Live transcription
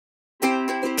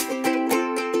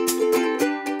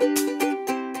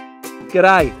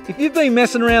G'day. If you've been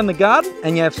messing around the garden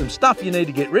and you have some stuff you need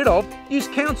to get rid of, use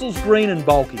Council's Green and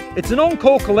Bulky. It's an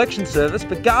on-call collection service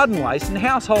for garden waste and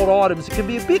household items that can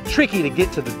be a bit tricky to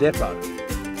get to the depot.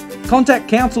 Contact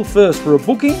Council first for a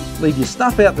booking, leave your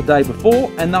stuff out the day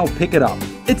before and they'll pick it up.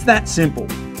 It's that simple.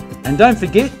 And don't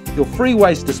forget, your free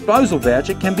waste disposal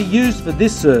voucher can be used for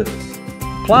this service.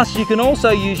 Plus, you can also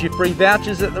use your free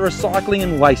vouchers at the recycling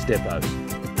and waste depots.